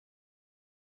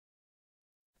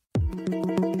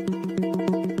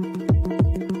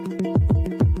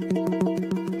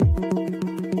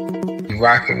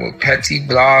Rocking with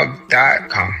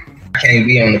pettyblog.com. I can't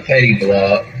be on the petty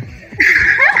blog.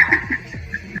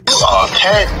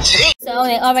 So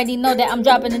they already know that I'm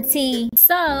dropping the tea.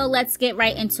 So let's get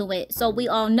right into it. So we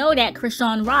all know that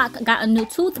Chrisean Rock got a new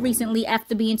tooth recently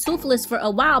after being toothless for a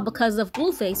while because of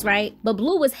Blueface, right? But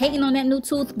Blue was hating on that new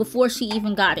tooth before she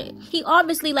even got it. He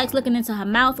obviously likes looking into her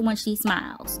mouth when she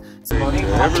smiles. So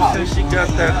ever since she got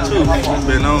that tooth, she's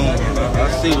been on.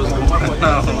 I see what's going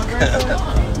on.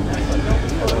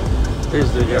 They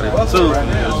still got a tooth and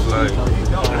it's like,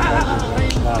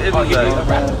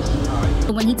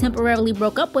 when he temporarily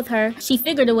broke up with her, she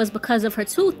figured it was because of her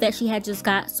tooth that she had just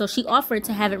got, so she offered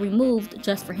to have it removed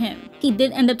just for him. He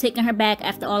did end up taking her back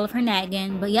after all of her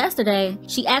nagging, but yesterday,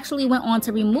 she actually went on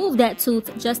to remove that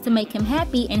tooth just to make him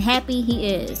happy, and happy he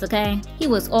is, okay? He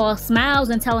was all smiles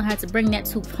and telling her to bring that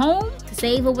tooth home to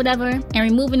save or whatever, and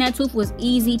removing that tooth was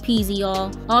easy peasy, y'all.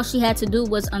 All she had to do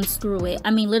was unscrew it.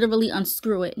 I mean, literally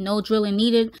unscrew it. No drilling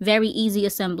needed. Very easy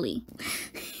assembly.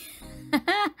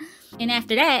 And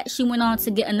after that, she went on to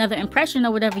get another impression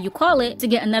or whatever you call it, to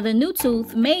get another new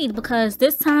tooth made because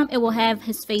this time it will have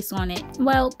his face on it.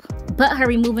 Well, but her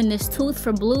removing this tooth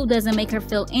for Blue doesn't make her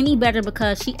feel any better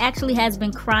because she actually has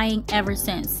been crying ever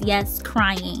since. Yes,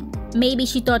 crying. Maybe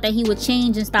she thought that he would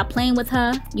change and stop playing with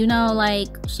her. You know, like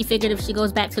she figured if she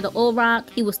goes back to the old Rock,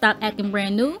 he would stop acting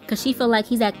brand new because she feel like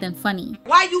he's acting funny.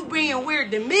 Why you being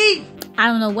weird to me? I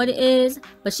don't know what it is,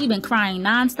 but she been crying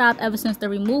non-stop ever since the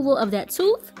removal of that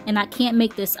tooth, and I can't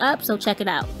make this up, so check it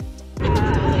out. I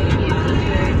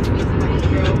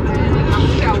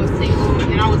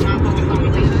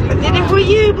did it for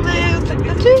you, Blue. Took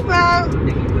the tooth out.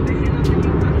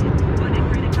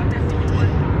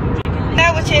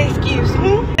 That was your excuse,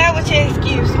 That was your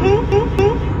excuse,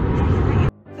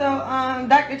 So,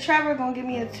 Dr. Trevor gonna give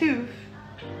me a tooth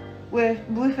with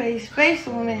Blueface face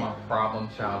on it. My problem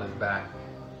child is back.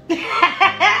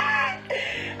 I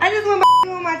just want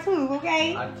my tooth,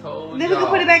 okay? I told you. Then we can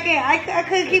put it back in. I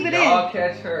couldn't keep it in. Y'all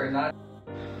catch her, not.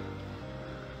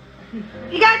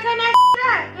 You gotta turn that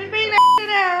up. Just bring that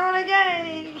down on the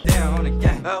game. down on the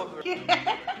gang.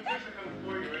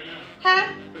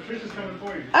 Huh? Patricia's coming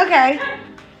for you. Okay.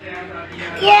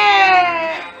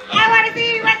 Yeah! I wanna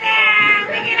see you right there!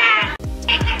 Pick it up!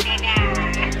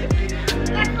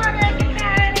 Let's go,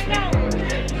 let's go.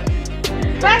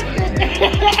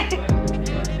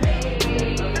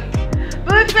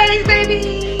 Blueface, baby!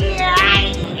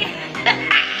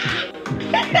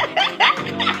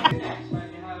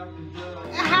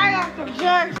 I got some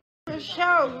drugs for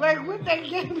show. Like, what they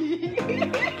gave me?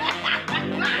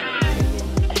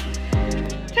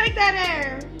 Take that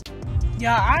air.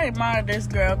 Y'all, I admire this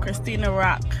girl, Chrisean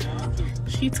Rock.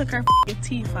 She took her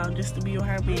teeth out just to be with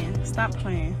her man. Stop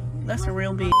playing. That's a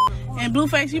real bitch. And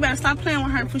Blueface, you better stop playing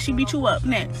with her before she beat you up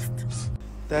next.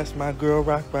 That's my girl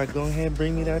Rock. Right, go ahead and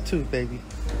bring me that tooth, baby.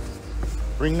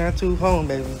 Bring that tooth home,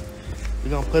 baby.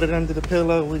 We're gonna put it under the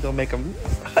pillow. We're gonna make them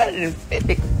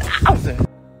 150,000.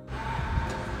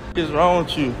 What is wrong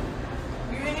with you?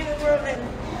 You ain't in the world now.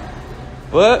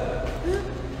 What?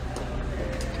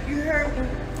 You heard me.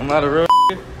 I'm not a real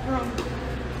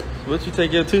What you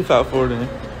take your tooth out for then?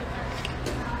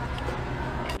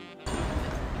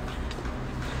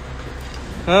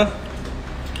 Huh?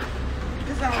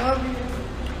 Cause I love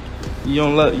you. You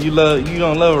don't love a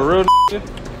real nigga?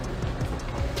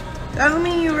 That don't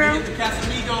mean you real.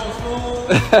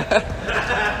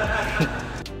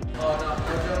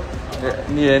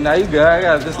 Yeah, now you good. I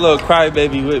got this little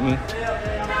crybaby with me.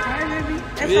 Crybaby?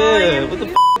 That's all I Yeah, am what to the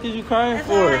you? f is you crying That's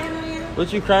all I for? am to you.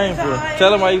 What you crying That's all I for? am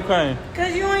Tell him to why you. you crying.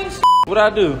 Cause you ain't What I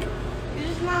do? You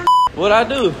just not What I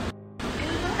do? You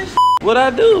just not What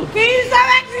I do? Can you stop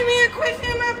asking me a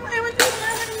question? I'm not playing with you, bro.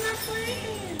 I'm not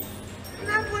playing. I'm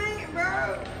not playing,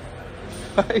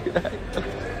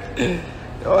 bro.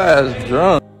 Your ass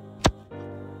drunk.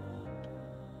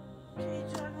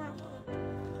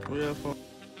 Where your phone?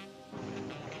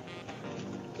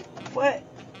 What?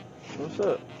 What's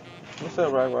up? What's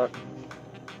up, Rock?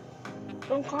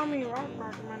 Don't call me Rock, my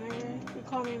nigga. You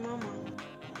call me Mama.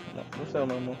 What's up,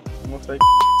 mama? I'm gonna say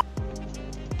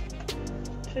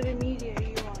To the media,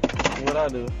 you are. what I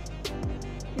do.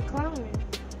 You calling me?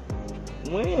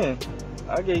 When?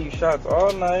 I gave you shots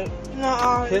all night,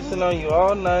 No, kissing on you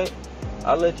all night.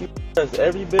 I let you press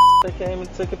every bitch that came and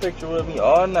took a picture with me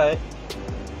all night.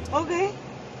 Okay.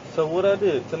 So what I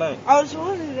did tonight? I was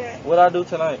supposed to do that. What I do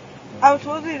tonight? I was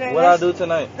supposed to do that. What I do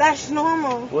tonight? That's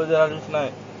normal. What did I do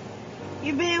tonight?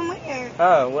 You being weird.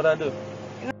 How? What I do?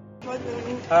 Fucking with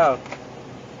me. How?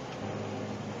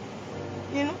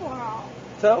 You know how.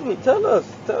 Tell me, tell us.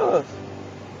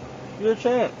 Your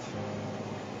chance.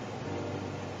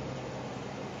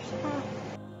 Stop.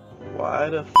 Why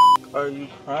the f are you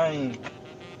crying?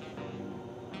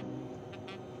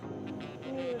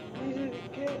 You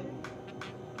just get it.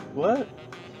 What?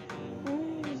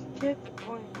 You just get the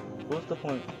point. What's the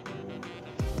point?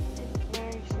 It's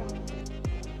very simple.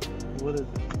 What is it?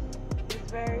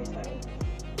 It's very simple.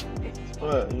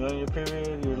 What? You on your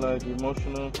period? You're like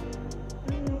emotional?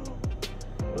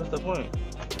 What's the point?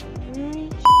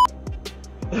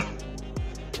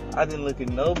 I didn't look at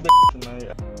no bitch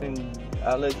tonight.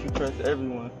 I let you press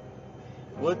everyone.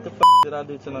 What the f did I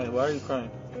do tonight? Why are you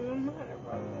crying? I'm not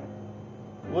about that.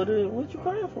 What you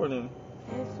crying for then?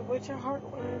 It's what your heart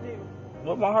want to do.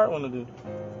 What my heart want to do?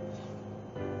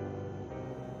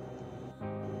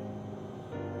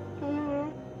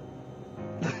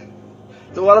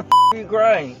 So why the f are you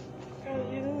crying?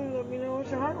 Because you didn't let me know what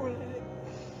your heart want to do.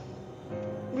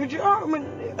 What your heart want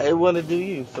to do. I want to do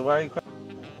you, so why are you crying?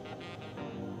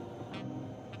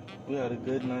 We had a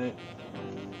good night.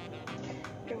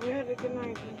 Yeah, we had a good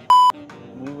night.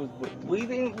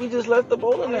 We just left the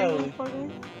bowling Are you alley.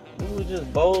 fucking? We were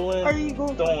just bowling, Are you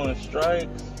going throwing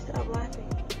strikes. Stop laughing.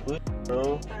 Bro.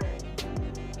 Alright.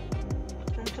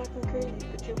 I'm talking crazy,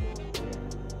 but you're going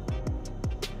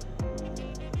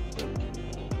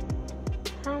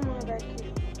How am I that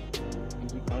cute?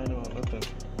 You crying about nothing.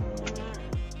 I'm not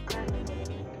crying about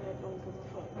anything because I don't give a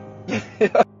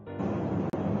fuck.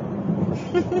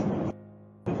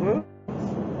 What?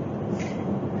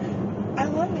 I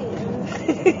love you.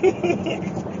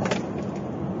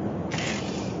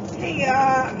 Hey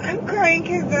y'all, I'm crying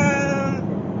because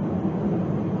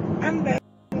I'm very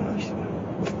emotional.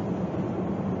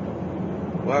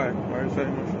 Why? Why are you so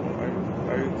emotional?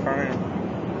 Why are you crying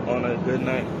on a good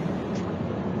night?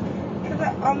 Because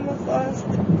I almost lost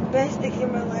the best thing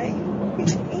in my life.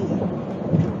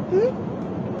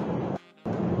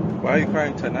 Why are you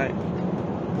crying tonight?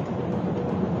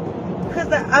 Because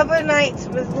the other nights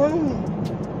was lonely.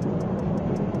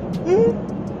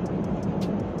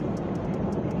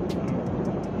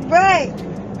 Right.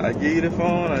 I give you the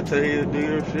phone, I tell you to do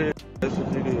your shit. That's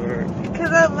what you do, alright?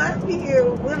 Because I love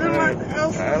you. What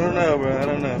else? I don't know, bro. I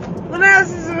don't know. What else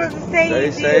is supposed to say?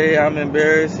 They say I'm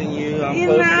embarrassing you. I'm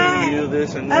posting you,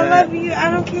 this and that. I love you.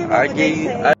 I don't care about what they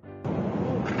say. I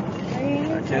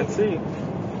can't see.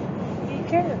 You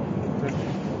care.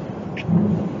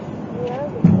 You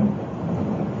love me.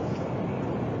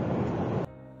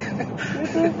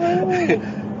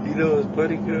 You know what's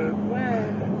funny, cuz?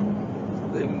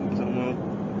 What? They talking about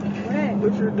What?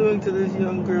 what you're doing to this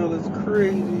young girl is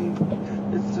crazy.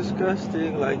 It's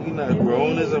disgusting. Like, you're not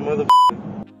grown as a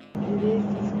motherfucker. It is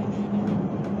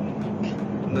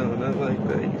disgusting. No, not like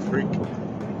that, you freak.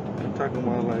 I'm talking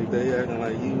about like they acting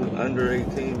like you under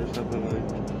 18 or something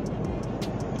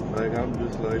like I'm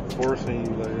just like forcing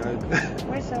you. Like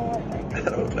What's so what? I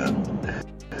don't know.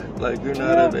 Like you're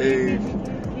not of age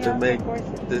to make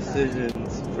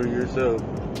decisions for yourself.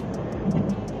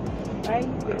 Like,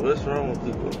 what's wrong with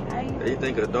people? They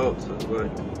think adults are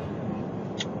like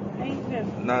how you feel?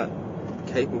 not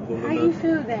capable How enough. you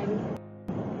feel, Daddy?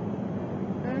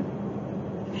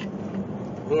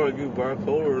 Lord, you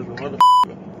bipolar as a motherfucker.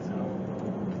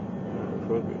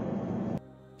 Fuck it.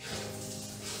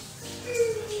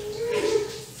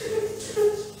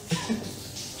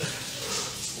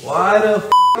 Why the f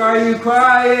are you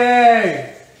crying?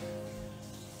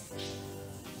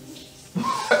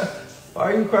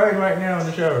 Why are you crying right now in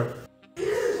the shower?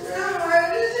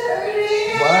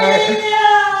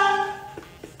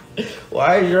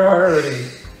 Why is your heart hurting?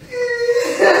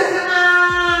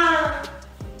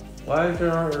 Why is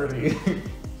your heart hurting?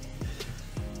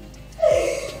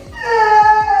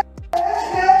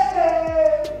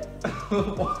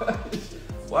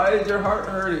 Why is your heart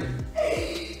hurting?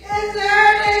 It's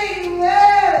hurting.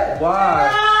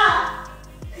 Why?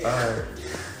 Alright.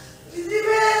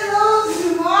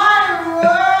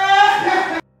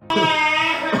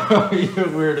 You're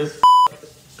weird as f.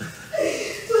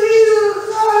 Please don't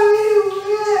call me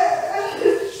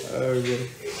weird. Okay.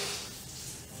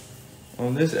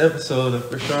 On this episode of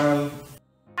Chrisean,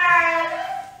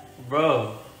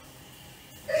 bro.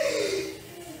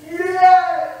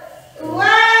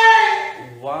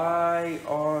 Why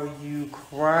are you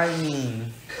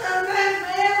crying?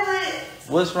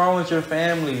 What's wrong with your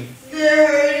family?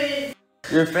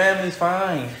 Your family's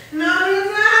fine. No, you're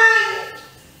not.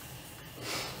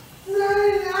 No,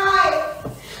 you're not.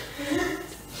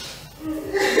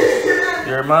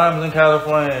 Your mom's in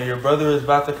California. Your brother is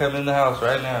about to come in the house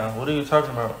right now. What are you talking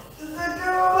about?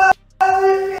 My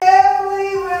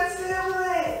family, my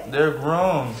sibling. They're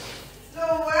grown. So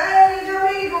why did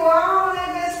you go on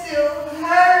and that still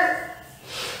hurt?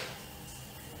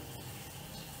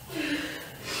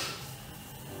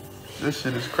 This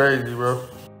shit is crazy, bro.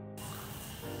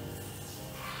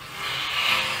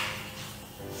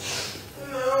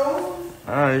 No.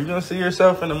 Alright, you're gonna see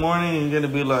yourself in the morning and you're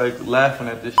gonna be like laughing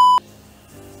at this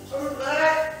I'm not.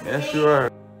 Yes, you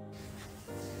are.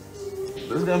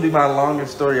 This is gonna be my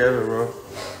longest story ever, bro.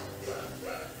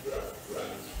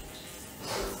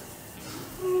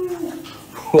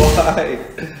 Why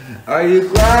are you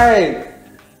crying?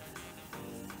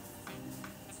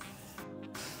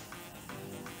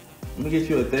 Let me get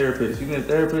you a therapist. You need a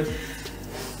therapist?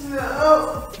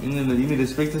 No. You need to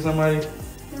speak to somebody?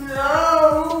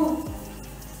 No.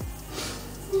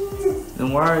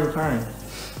 Then why are you crying?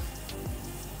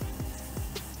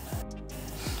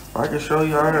 I can show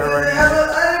you out here right now.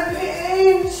 I'm in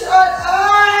pain. Shut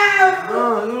up.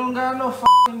 Bro, you don't got no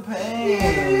fucking pain.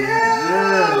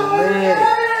 You're lit.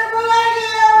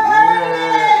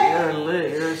 You're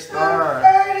lit. You're a star.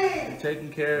 You're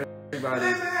taking care of everybody.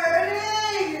 I'm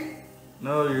hurting.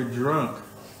 No, you're drunk.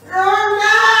 No, I'm not.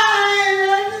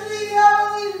 I just think I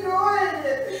was ignoring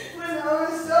it when I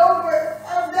was sober.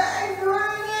 I'm not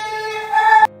ignoring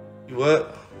it. What?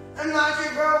 I'm not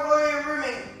your bro or your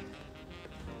roommate.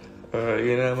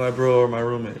 You're not my bro or my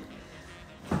roommate.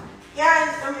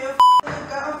 Yes, I'm your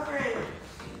girlfriend.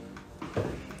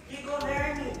 You go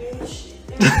marry me,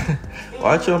 bitch.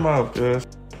 Watch your mouth, girl.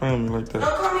 Stop playing with me like Don't that.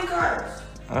 call me carbs.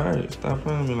 Alright, stop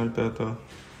playing with me like that, though.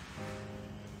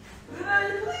 What are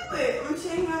you playing with? I'm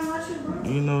saying I'm not your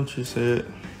bro. You know what you said.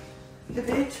 The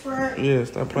bitch, right? Yeah,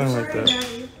 stop playing like that.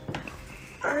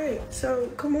 Alright, so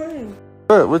come on.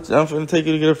 What? I'm finna take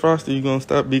you to get a Frosty. You gonna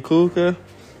stop? Be cool, cuz?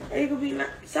 Are you gonna be not?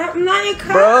 Stop! I'm not your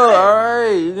car. Bro,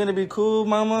 alright. You gonna be cool,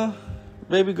 mama?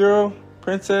 Baby girl?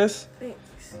 Princess?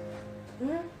 Thanks.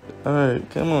 Yeah. Alright,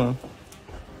 come on.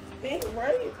 Hey,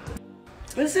 right?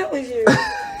 What's up with you?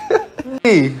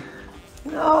 Hey,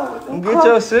 No. Don't get call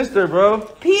your sister, bro.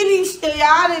 Petey, stay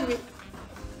out of it.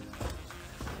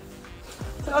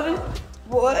 Tell them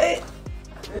what?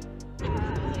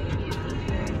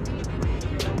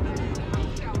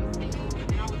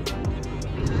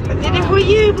 I did it for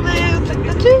you, Blue. Took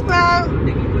the tooth out.